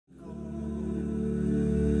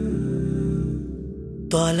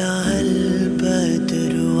طلع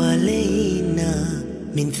البدر علينا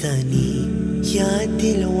من ثنيات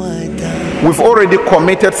الوداع. We've already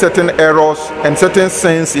committed certain errors and certain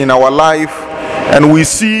sins in our life, and we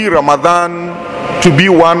see Ramadan to be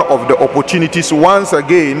one of the opportunities once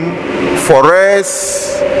again for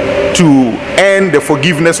us to earn the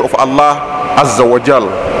forgiveness of Allah Azza wa Jal.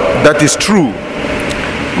 That is true.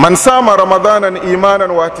 Man sama Ramadanan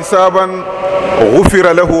imanan wa ihtisaban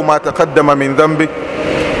ghufira lahu ma taqaddama min dhanbi.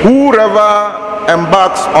 Whoever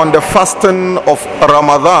embarks on the fasting of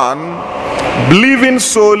Ramadan, believing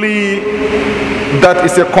solely that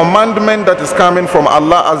is a commandment that is coming from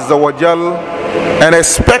Allah Azza wa Jal, and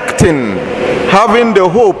expecting, having the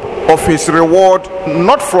hope of his reward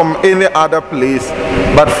not from any other place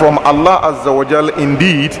but from Allah Azza wa Jal,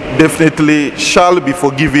 indeed definitely shall be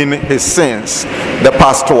forgiven his sins, the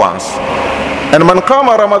past ones. And man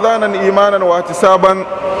qama Ramadanan imanan wa ihtisaban,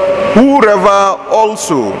 whoever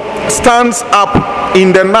also stands up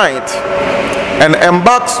in the night and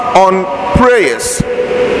embarks on prayers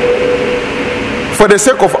for the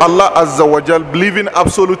sake of Allah Azza wa Jal, believing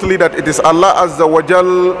absolutely that it is Allah Azza wa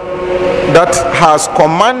Jal that has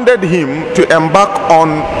commanded him to embark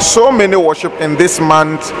on so many worship in this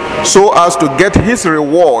month so as to get his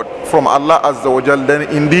reward from Allah Azza wa Jal, then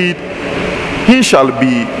indeed he shall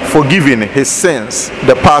be forgiven his sins,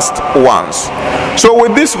 the past ones. So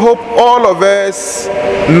with this hope, all of us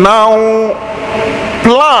now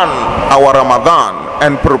plan our Ramadan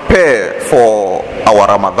and prepare for our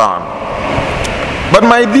Ramadan. But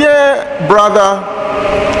my dear brother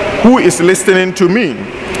who is listening to me,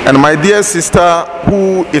 and my dear sister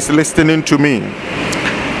who is listening to me,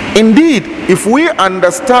 indeed, if we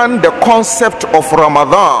understand the concept of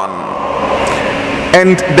Ramadan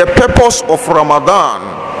and the purpose of Ramadan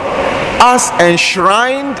as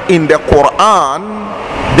enshrined in the Quran,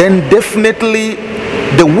 then definitely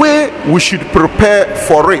the way we should prepare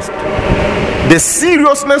for it, the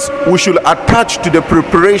seriousness we should attach to the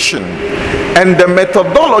preparation, and the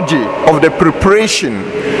methodology of the preparation,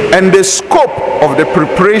 and the scope of the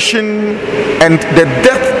preparation, and the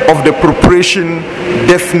depth of the preparation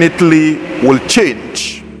definitely will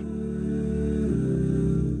change.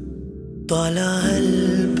 طلع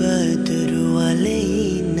البدر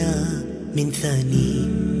علينا من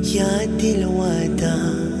ثنيات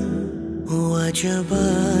الوداع وجب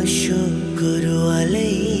الشكر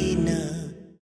علينا